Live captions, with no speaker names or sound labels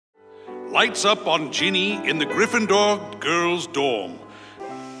Lights up on Ginny in the Gryffindor girls' dorm.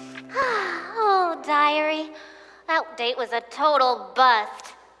 Oh, diary. That date was a total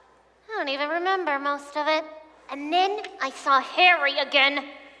bust. I don't even remember most of it. And then I saw Harry again,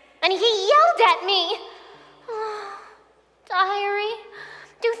 and he yelled at me. Diary,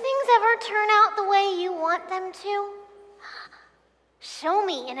 do things ever turn out the way you want them to? Show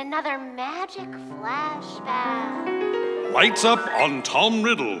me in another magic flashback. Lights up on Tom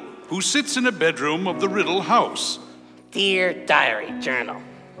Riddle, who sits in a bedroom of the Riddle house. Dear Diary Journal,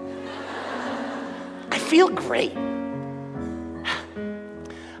 I feel great.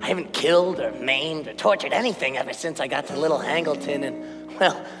 I haven't killed or maimed or tortured anything ever since I got to Little Hangleton, and,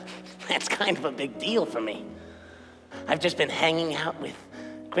 well, that's kind of a big deal for me. I've just been hanging out with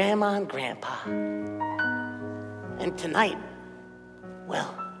Grandma and Grandpa. And tonight,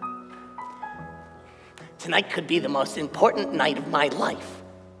 well, tonight could be the most important night of my life.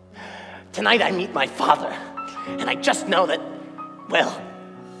 Tonight I meet my father, and I just know that, well,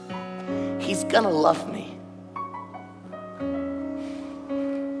 he's gonna love me.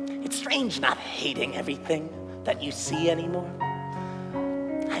 It's strange not hating everything that you see anymore.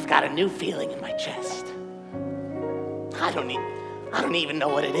 I've got a new feeling in my chest. I don't even know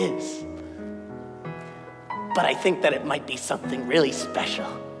what it is. But I think that it might be something really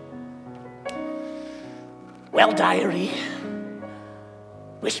special. Well, diary,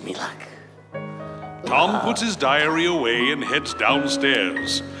 wish me luck. Tom puts his diary away and heads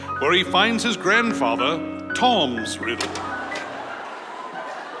downstairs, where he finds his grandfather, Tom's Riddle.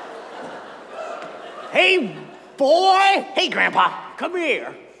 Hey, boy! Hey, Grandpa, come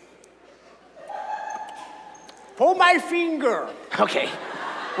here. Pull my finger. Okay,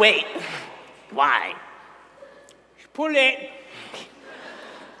 wait, why? Pull it.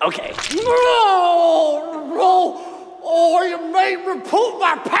 Okay. No! No! Oh, you made me poop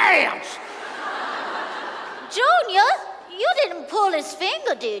my pants! Junior, you didn't pull his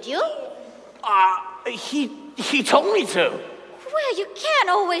finger, did you? He told me to. Well, you can't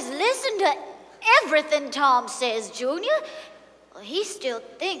always listen to everything Tom says, Junior. He still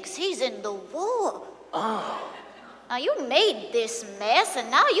thinks he's in the war. Oh. Now, you made this mess, and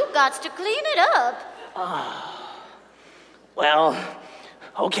now you got to clean it up. Well,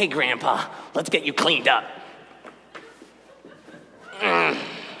 okay, Grandpa, let's get you cleaned up.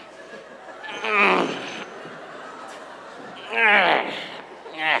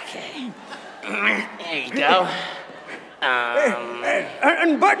 Okay. There you go.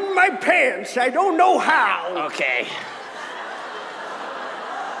 Unbutton my pants. I don't know how. Okay.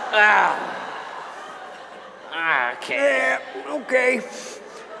 Okay. Yeah, okay.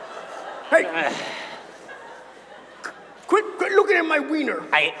 Hey, quit looking at my wiener.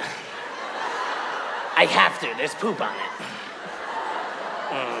 I have to. There's poop on it.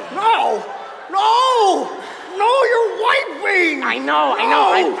 No, you're wiping. I know.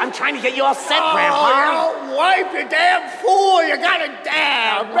 I'm trying to get you all set, Grandpa. Don't wipe, you damn fool. You got a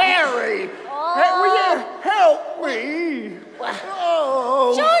damn Mary. Hey, will you help me?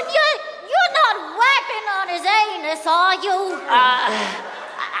 Oh. Junior, you're not wiping on his anus, are you?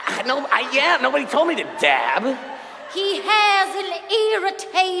 Yeah, nobody told me to dab. He has an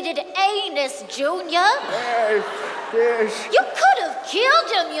irritated anus, Junior. Yes. You could have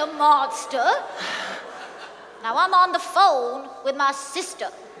killed him, you monster. Now I'm on the phone with my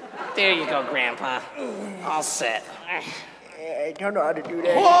sister. There you go, Grandpa. All set. I don't know how to do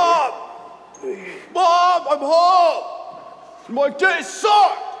that. Mom, I'm home. My day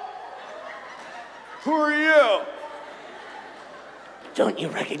sucked. Who are you? Don't you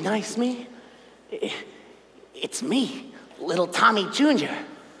recognize me? It's me, little Tommy Jr.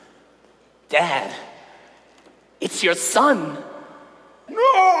 Dad, it's your son.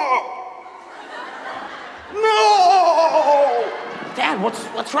 No! Dad,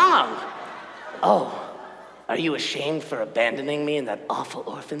 what's wrong? Oh, are you ashamed for abandoning me in that awful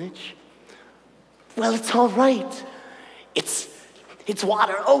orphanage? Well, it's all right. It's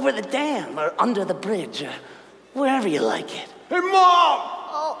water over the dam or under the bridge or wherever you like it. Hey, Mom!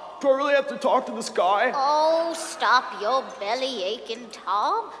 Do I really have to talk to this guy? Oh, stop your belly aching,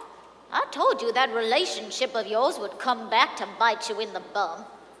 Tom. I told you that relationship of yours would come back to bite you in the bum.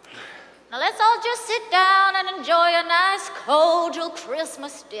 Now let's all just sit down and enjoy a nice, cordial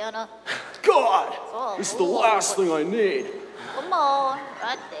Christmas dinner. God, this is the last thing I need. Come on,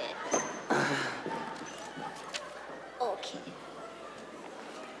 right there. Okay.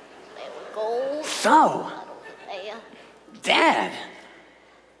 There we go. So, There. Dad.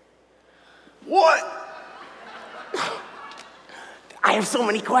 What? I have so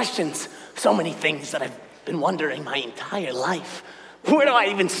many questions, so many things that I've been wondering my entire life. Where do I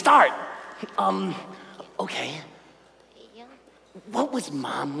even start? Okay. What was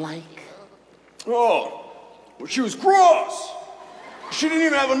Mom like? Oh, well, she was gross. She didn't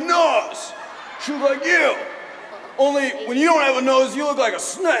even have a nose. She looked like you. Only when you don't have a nose, you look like a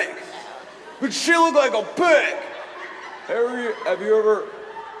snake. But she looked like a pig. Harry, have you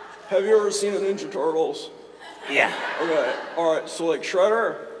ever seen the Ninja Turtles? Yeah. Okay, all right, so like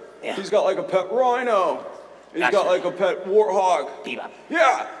Shredder, Yeah. he's got like a pet rhino. He's got like a pet warthog. Bebop.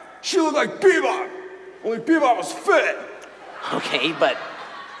 Yeah, she looked like Bebop. Only Bebop was fit. Okay, but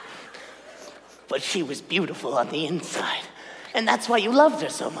she was beautiful on the inside. And that's why you loved her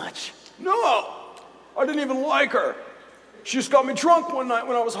so much. No, I didn't even like her. She just got me drunk one night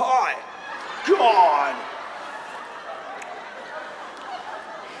when I was high. God.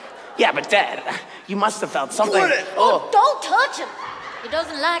 Yeah, but Dad, you must have felt something. Quit it. Oh, Don't touch him. He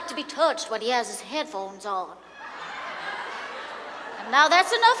doesn't like to be touched when he has his headphones on. And now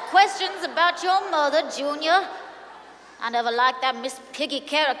that's enough questions about your mother, Junior. I never liked that Miss Piggy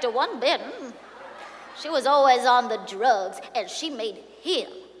character one bit. She was always on the drugs, and she made him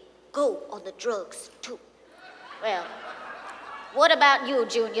go on the drugs, too. Well, what about you,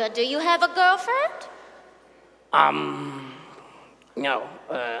 Junior? Do you have a girlfriend? no,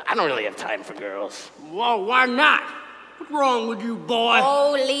 I don't really have time for girls. Well, why not? What's wrong with you, boy?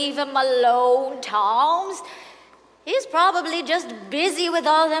 Oh, leave him alone, Toms. He's probably just busy with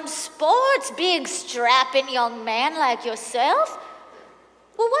all them sports, big strapping young man like yourself.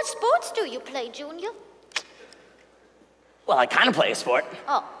 Well, what sports do you play, Junior? Well, I kind of play a sport.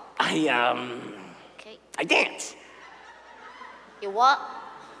 Oh. I dance. You what?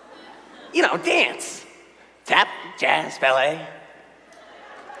 You know, dance. Tap, jazz, ballet.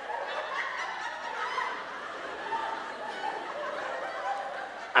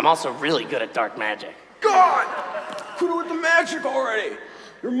 I'm also really good at dark magic. God! Quit it with the magic already.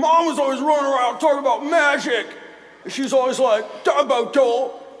 Your mom was always running around talking about magic. And she's always like, talk about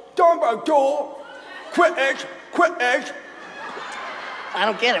doll. Quit it. I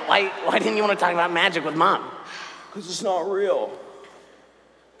don't get it. Why didn't you want to talk about magic with Mom? Because it's not real.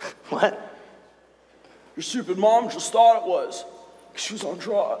 What? Your stupid mom just thought it was. 'Cause she was on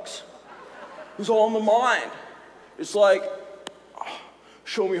drugs. It was all in the mind. It's like,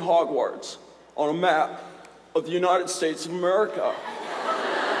 show me Hogwarts on a map of the United States of America.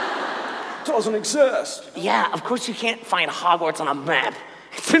 It doesn't exist. Yeah, of course you can't find Hogwarts on a map.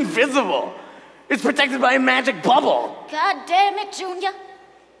 It's invisible. It's protected by a magic bubble. God damn it, Junior.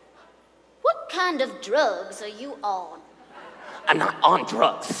 What kind of drugs are you on? I'm not on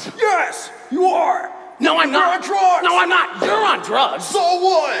drugs. Yes, you are. No, I'm not. You're on drugs. No, I'm not. You're on drugs. So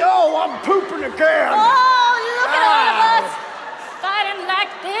what? Oh, I'm pooping again. Oh, look at all of us fighting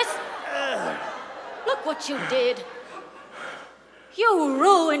like this. Look what you did. You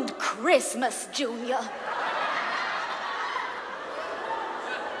ruined Christmas, Junior.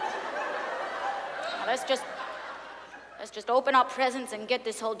 Now, let's just open our presents and get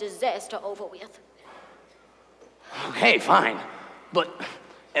this whole disaster over with. Okay, fine. But,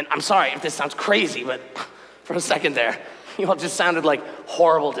 and I'm sorry if this sounds crazy, but for a second there, you all just sounded like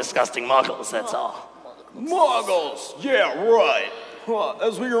horrible, disgusting muggles, that's all. Muggles. Yeah, right. Well,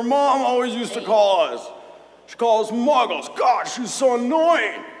 that's what your mom always used to call us. She called us muggles. God, she's so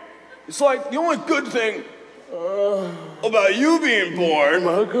annoying. It's like the only good thing about you being born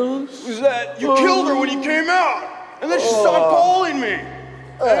was that you killed her when you came out. And then she stopped calling me.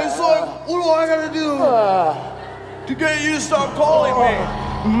 And it's like, what do I gotta do to get you to stop calling me?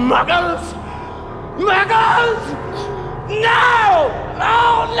 Muggles! Muggles! No!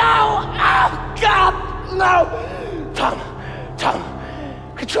 Oh, no! Oh, God! No!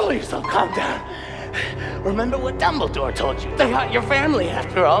 Tom, control yourself, calm down. Remember what Dumbledore told you. They're not your family,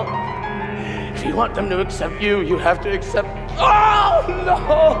 after all. If you want them to accept you, you have to accept... Oh,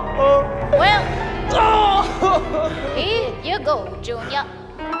 no! Well, Oh! here you go, Junior.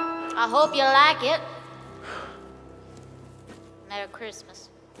 I hope you like it. Merry Christmas.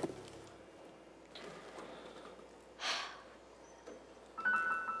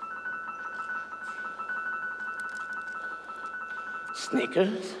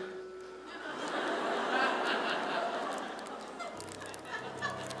 Snickers?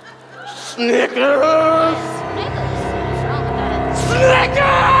 Snickers! Snickers? What's wrong with that?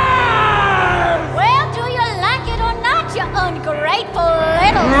 Snickers!